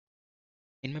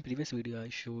In my previous video, I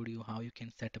showed you how you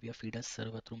can set up your Frida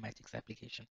server through Magic's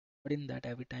application. But in that,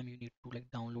 every time you need to like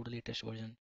download the latest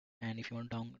version. And if you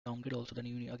want to downgrade also, then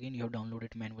again you have download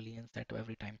it manually and set up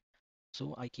every time.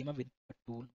 So I came up with a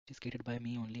tool which is created by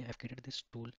me only. I've created this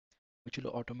tool which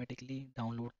will automatically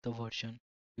download the version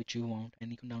which you want, and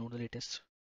you can download the latest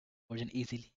version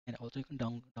easily. And also you can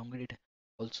downgrade it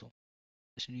also.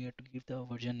 Just you have to give the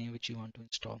version name which you want to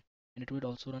install, and it will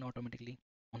also run automatically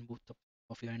on both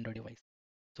of your Android device.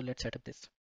 So let's set up this.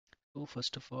 So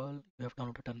first of all, you have to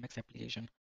download the Termux application.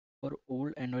 For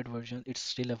old Android version, it's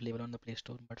still available on the Play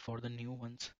Store, but for the new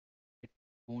ones, it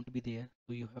won't be there.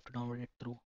 So you have to download it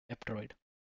through Android.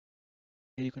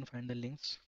 Here you can find the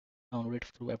links. Download it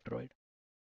through Android.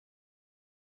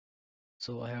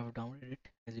 So I have downloaded it.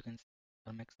 As you can see,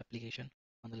 Termux application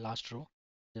on the last row.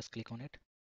 Just click on it.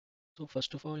 So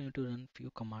first of all, you need to run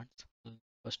few commands.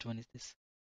 First one is this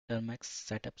Termux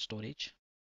setup storage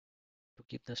to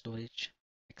keep the storage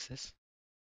access.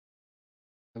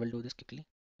 I will do this quickly.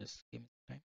 Just give me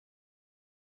time.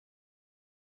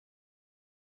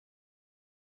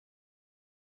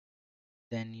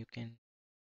 Then you can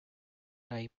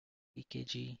type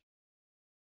pkg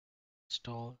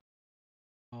install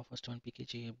first one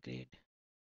pkg upgrade.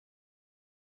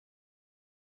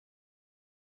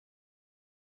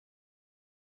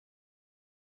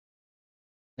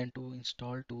 Then to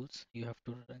install tools, you have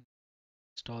to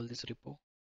install this repo,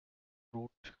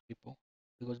 root repo,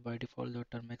 because by default the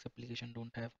Termux application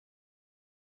don't have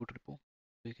root repo,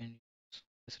 so you can use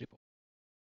this repo.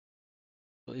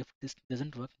 So if this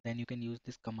doesn't work, then you can use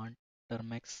this command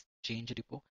termux change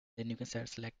repo. Then you can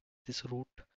select this root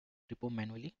repo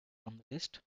manually from the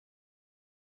list.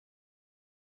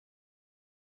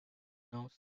 Now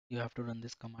you have to run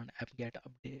this command apt-get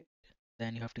update.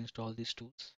 Then you have to install these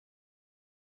tools.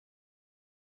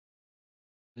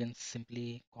 You can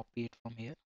simply copy it from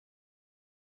here,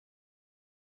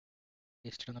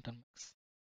 paste it on the termux.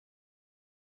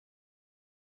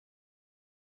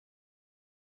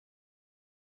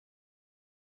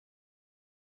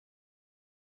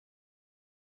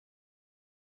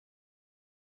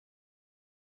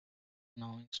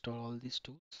 Now install all these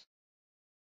tools.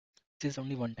 This is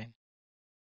only one time.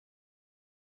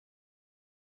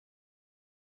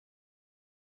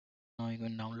 Now you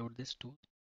can download this tool.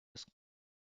 Just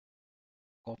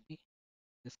copy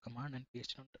this command and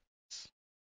paste it on termux.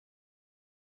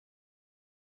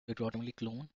 It will automatically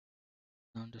clone.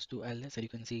 Now just do ls and you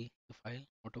can see the file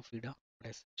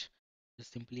launch-frida-server.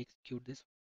 Just simply execute this.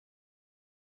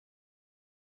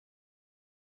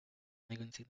 You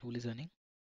can see the tool is running.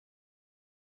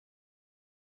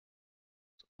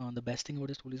 The best thing about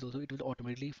this tool is also it will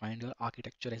automatically find your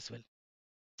architecture as well.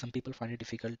 Some people find it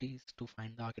difficulties to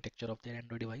find the architecture of their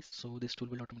Android device, so this tool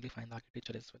will automatically find the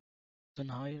architecture as well. So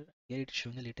now here it's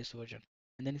showing the latest version,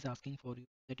 and then it's asking for you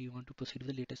that you want to proceed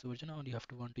with the latest version or you have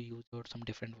to want to use or some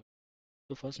different one.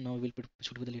 So first now we'll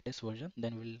proceed with the latest version,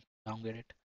 then we'll downgrade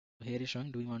it. So here is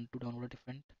showing, do you want to download a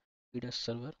different Frida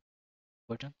server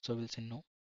version? So we'll say no.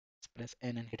 Let's press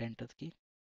N and hit enter key.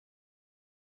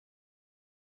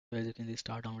 So as you can see,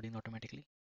 start downloading automatically,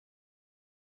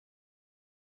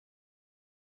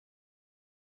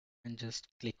 and just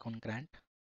click on grant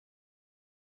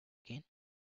again.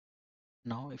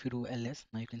 Now if you do ls,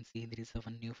 now you can see there is a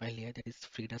one new file here that is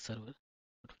Frida server.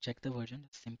 So to check the version,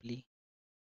 simply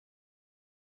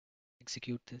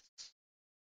execute this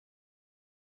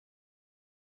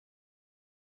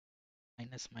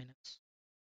minus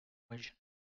version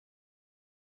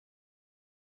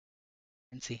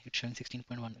and see it's showing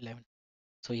 16.111.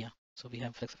 So yeah, so we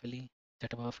have successfully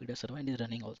set up our Frida server and is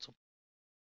running also.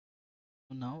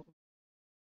 So now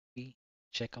we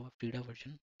check our Frida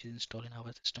version which is installed in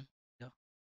our system. Yeah.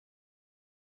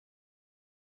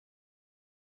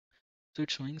 So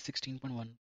it's showing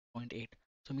 16.1.8.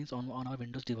 So means on our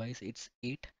Windows device it's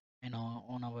 8, and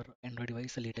on our Android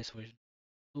device the latest version.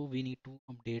 So we need to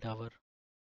update our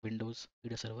Windows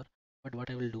Frida server. But what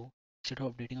I will do, instead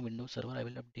of updating a Windows server, I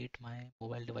will update my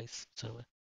mobile device server.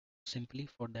 Simply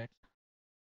for that,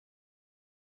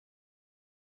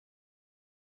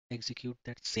 execute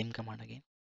that same command again,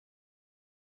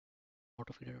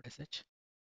 autofeeder.sh,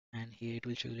 and here it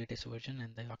will show you latest version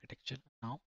and the architecture.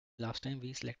 Now, last time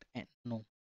we select N, no,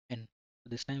 N. So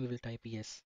this time we will type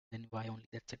yes, then Y only,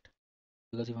 that's it,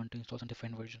 because we want to install some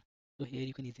different version. So here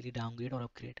you can easily downgrade or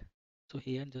upgrade. So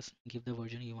here just give the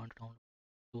version you want to download.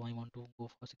 So I want to go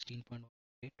for 16.1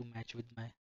 to match with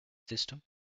my system.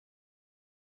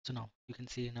 So now you can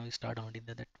see now we start downloading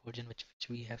that version which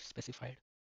we have specified.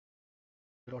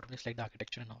 It will automatically select the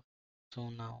architecture and all. So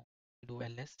now do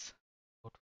ls, go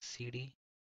to cd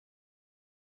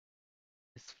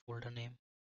this folder name,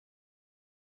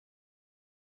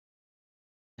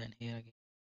 then here again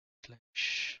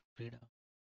slash Frida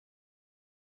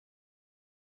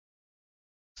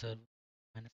server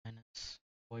minus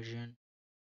version.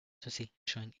 So see,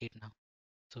 showing 8 now.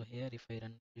 So here if I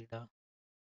run Frida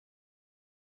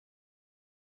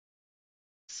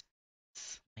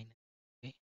minus,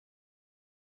 okay,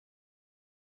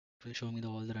 it will show me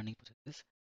all the running processes.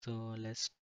 So let's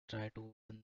try to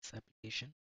open this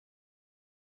application.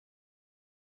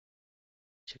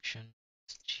 Section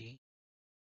G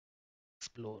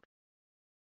explore.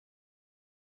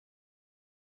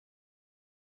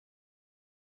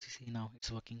 See now it's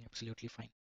working absolutely fine.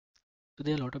 So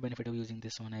there are a lot of benefit of using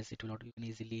this one, as it will you can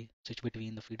easily switch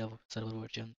between the feed of server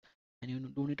version, and you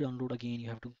don't need to download again. You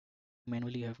have to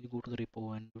manually you have to go to the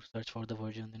repo and to search for the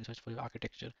version, then you search for your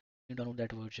architecture. You download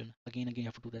that version again. You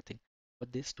have to do that thing.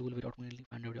 But this tool will automatically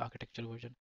find out your architecture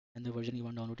version and the version you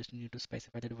want to download. Just need to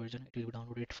specify that version. It will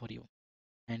download it for you,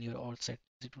 and you're all set.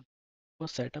 For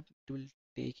setup, it will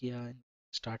take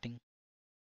starting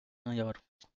your 4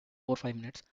 or 5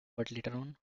 minutes, but later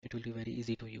on it will be very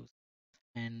easy to use.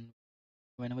 And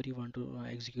whenever you want to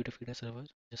execute a feeder server,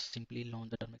 just simply launch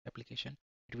the Termux application.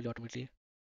 It will automatically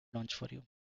launch for you.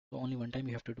 So only one time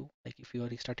you have to do. Like if you are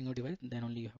restarting your device, then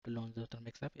only you have to launch the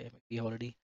Termux app. If you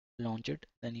already launch it,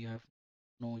 then you have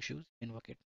no issues. You can work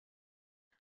it.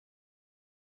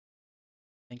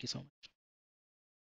 Thank you so much.